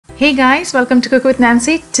Hey guys, welcome to Cook with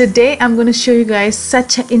Nancy. Today I'm going to show you guys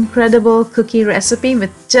such an incredible cookie recipe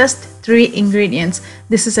with just 3 ingredients.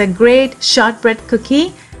 This is a great shortbread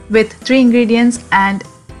cookie with 3 ingredients and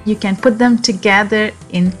you can put them together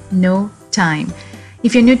in no time.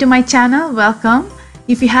 If you're new to my channel, welcome.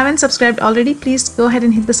 If you haven't subscribed already, please go ahead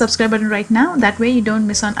and hit the subscribe button right now. That way you don't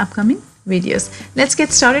miss on upcoming videos. Let's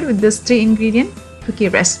get started with this 3 ingredient cookie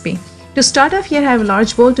recipe. To start off, here I have a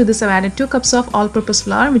large bowl. To this I've added 2 cups of all-purpose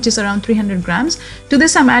flour, which is around 300 grams. To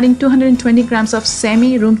this I'm adding 220 grams of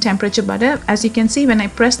semi-room temperature butter. As you can see, when I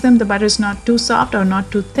press them, the butter is not too soft or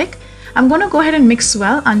not too thick. I'm going to go ahead and mix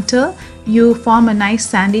well until you form a nice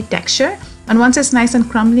sandy texture. And once it's nice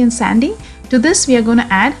and crumbly and sandy, to this we are going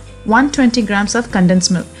to add 120 grams of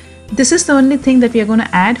condensed milk. This is the only thing that we are going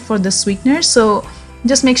to add for the sweetener. So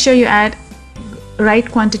just make sure you add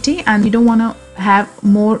right quantity, and you don't want to have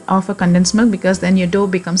more of a condensed milk because then your dough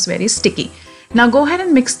becomes very sticky. Now go ahead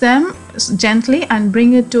and mix them gently and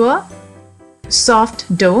bring it to a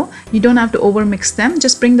soft dough. You don't have to over mix them,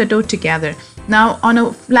 just bring the dough together. Now on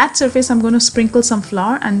a flat surface I'm going to sprinkle some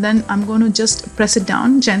flour, and then I'm going to just press it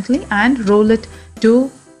down gently and roll it to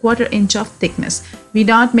 1/4 inch of thickness. We're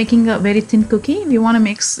not making a very thin cookie, we want to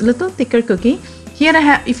make a little thicker cookie. Here I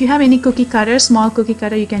have, if you have any cookie cutter, small cookie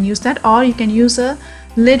cutter, you can use that, or you can use a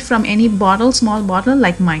lid from any bottle, small bottle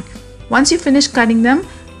like mine. Once you finish cutting them,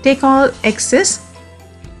 take all excess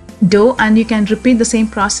dough and you can repeat the same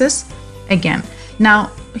process again.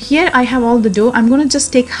 Now here I have all the dough. I'm going to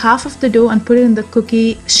just take half of the dough and put it in the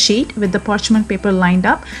cookie sheet with the parchment paper lined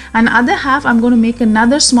up, and other half I'm going to make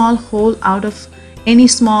another small hole out of any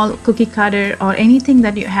small cookie cutter or anything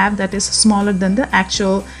that you have that is smaller than the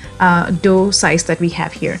actual dough size that we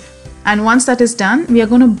have here. And once that is done, we are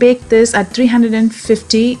going to bake this at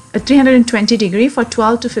 320 degree for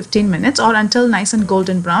 12 to 15 minutes or until nice and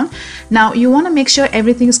golden brown. Now you want to make sure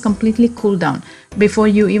everything is completely cooled down before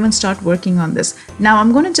you even start working on this. Now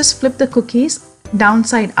I'm going to just flip the cookies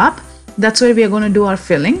downside up. That's where we are going to do our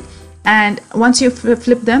filling. And once you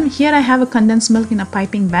flip them, here I have a condensed milk in a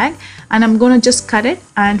piping bag, and I'm going to just cut it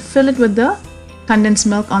and fill it with the condensed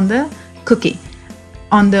milk on the cookie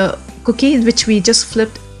which we just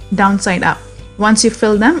flipped downside up. Once you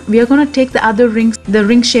fill them, we are going to take the other rings, the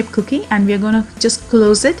ring shaped cookie, and we are going to just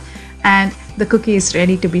close it, and the cookie is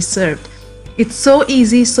ready to be served. It's so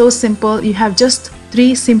easy, so simple. You have just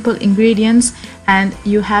 3 simple ingredients and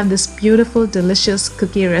you have this beautiful, delicious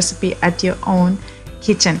cookie recipe at your own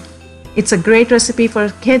kitchen. It's a great recipe for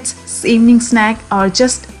kids, evening snack, or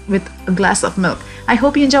just with a glass of milk. I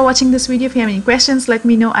hope you enjoy watching this video. If you have any questions, let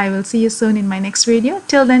me know. I will see you soon in my next video.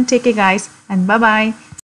 Till then, take care guys, and bye bye.